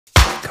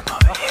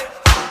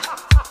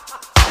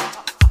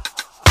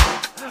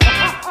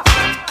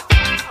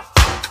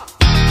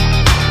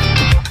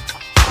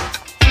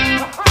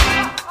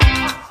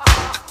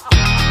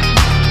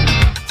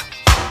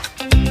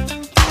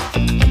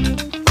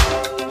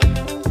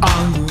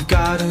All you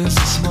got is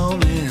this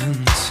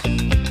moment.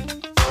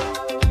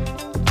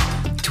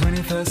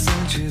 21st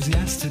century's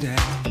yesterday.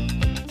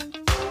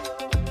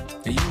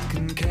 You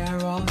can care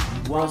all you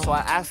Bro, want. so I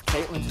asked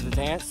Caitlin to the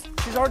dance.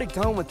 She's already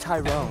going with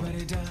Tyrone.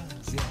 Everybody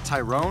does, yeah.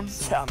 Tyrone?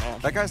 Yeah, man.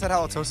 That guy's had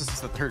halitosis since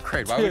the 3rd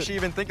grade. Why would Dude, she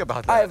even think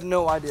about that? I have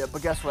no idea,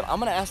 but guess what? I'm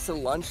gonna ask the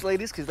lunch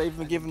ladies because they've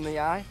been giving the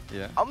eye.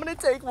 Yeah. I'm gonna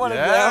take one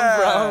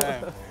Yeah. of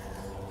them, bro.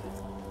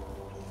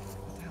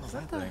 What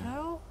What the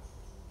hell?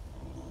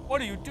 What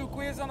are you, 2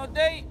 queers on a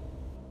date?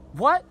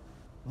 What?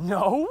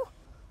 No?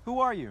 Who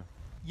are you?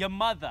 Your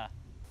mother.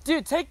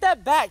 Dude, take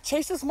that back.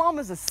 Chase's mom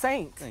is a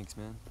saint. Thanks,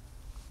 man.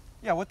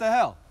 Yeah, what the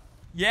hell?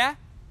 Yeah?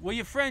 Well,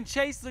 your friend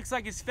Chase looks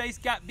like his face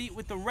got beat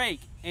with a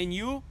rake. And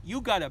you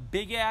got a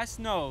big ass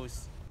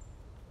nose.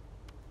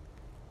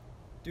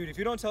 Dude, if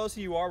you don't tell us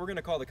who you are, we're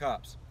gonna call the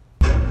cops.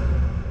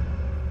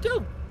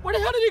 Dude, where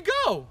the hell did he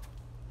go?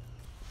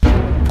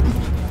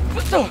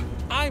 What the?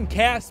 I'm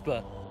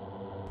Casper.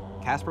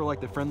 Casper like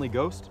the friendly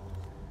ghost?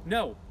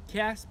 No,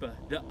 Casper,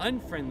 the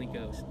unfriendly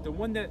ghost. The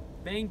one that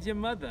banged your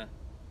mother.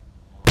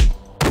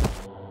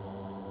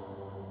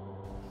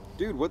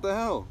 Dude, what the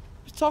hell?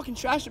 He's talking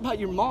trash about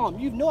your mom.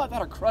 You know I've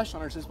had a crush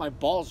on her since my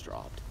balls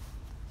dropped.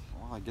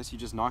 Well, I guess you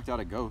just knocked out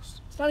a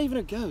ghost. It's not even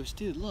a ghost,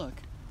 dude, look.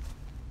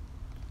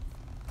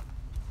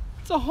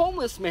 It's a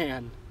homeless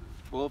man.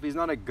 Well, if he's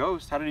not a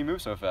ghost, how did he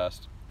move so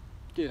fast?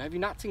 Dude, have you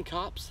not seen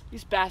Cops?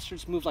 These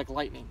bastards move like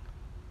lightning.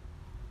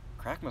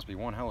 Crack must be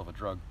one hell of a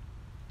drug.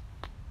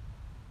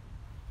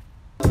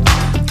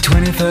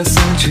 21st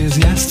century's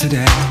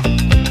yesterday.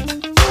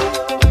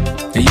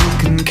 You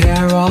can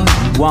care all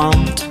you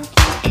want.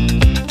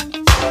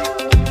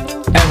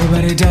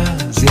 Everybody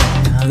does,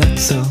 yeah,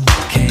 that's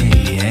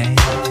okay.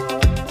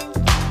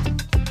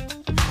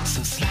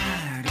 So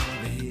slide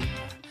over here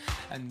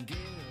and give